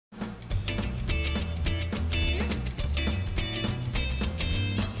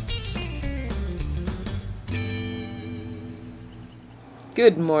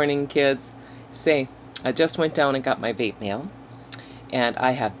Good morning, kids. Say, I just went down and got my vape mail, and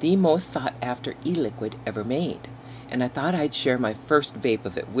I have the most sought after eLIquid ever made. And I thought I'd share my first vape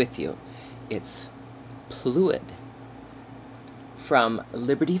of it with you. It's Pluid from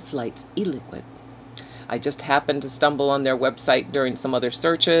Liberty Flight's eLIquid. I just happened to stumble on their website during some other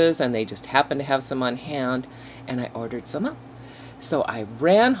searches, and they just happened to have some on hand, and I ordered some up. So I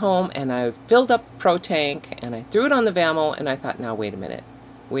ran home and I filled up a Pro Tank and I threw it on the Vamo, and I thought, now wait a minute.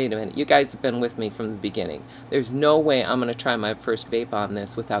 You guys have been with me from the beginning. There's no way I'm going to try my first vape on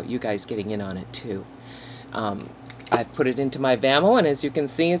this without you guys getting in on it too. I've put it into my Vamo, and as you can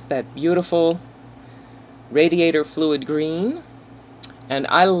see, it's that beautiful Radiator Pluid green. And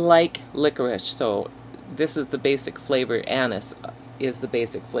I like licorice, so this is the basic flavor. Anise is the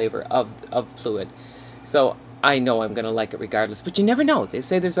basic flavor of Pluid. So I know I'm going to like it regardless, but you never know. They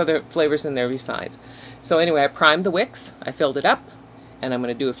say there's other flavors in there besides. So anyway, I primed the wicks, I filled it up, and I'm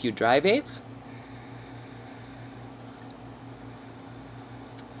going to do a few dry vapes.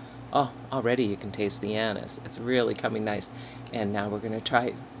 Oh, already you can taste the anise. It's really coming nice. And now we're going to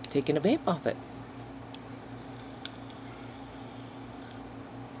try taking a vape off it.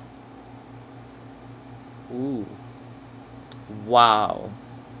 Ooh. Wow.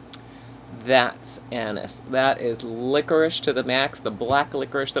 That's anise. That is licorice to the max, the black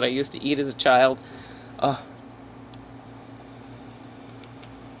licorice that I used to eat as a child. Oh.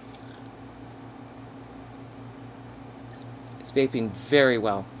 It's vaping very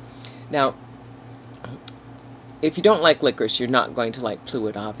well. Now, if you don't like licorice, you're not going to like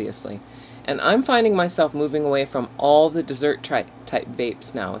Pluid, obviously. And I'm finding myself moving away from all the dessert type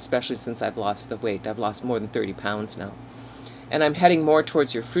vapes now, especially since I've lost the weight. I've lost more than 30 pounds now. And I'm heading more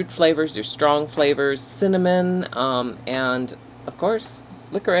towards your fruit flavors, your strong flavors, cinnamon, and, of course,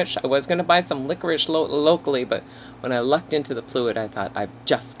 licorice. I was going to buy some licorice locally, but when I lucked into the Pluid, I thought, I've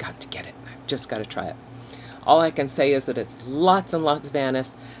just got to get it. I've just got to try it. All I can say is that it's lots and lots of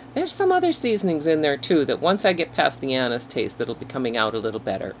anise. There's some other seasonings in there, too, that once I get past the anise taste, it'll be coming out a little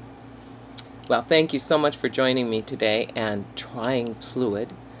better. Well, thank you so much for joining me today and trying Pluid.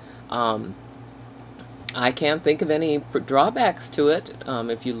 I can't think of any drawbacks to it.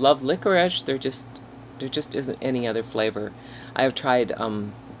 If you love licorice, there just isn't any other flavor. I've tried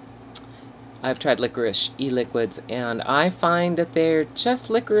licorice eLIquids, and I find that they're just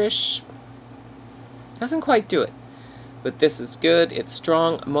licorice doesn't quite do it. But this is good. It's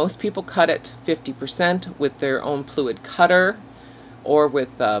strong. Most people cut it 50% with their own Pluid cutter or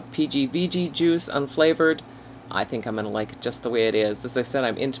with PG/VG juice unflavored. I think I'm going to like it just the way it is. As I said,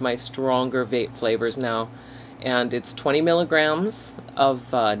 I'm into my stronger vape flavors now. And it's 20 milligrams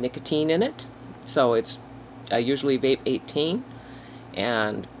of nicotine in it. So I usually vape 18.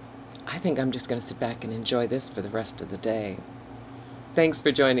 And I think I'm just going to sit back and enjoy this for the rest of the day. Thanks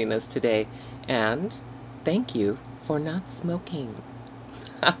for joining us today. And thank you for not smoking.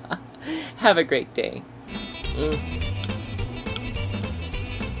 Have a great day. Oh.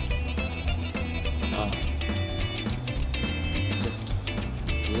 Just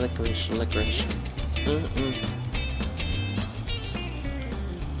licorice.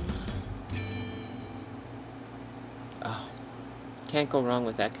 Oh, can't go wrong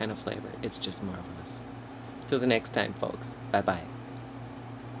with that kind of flavor. It's just marvelous. Till the next time, folks. Bye-bye.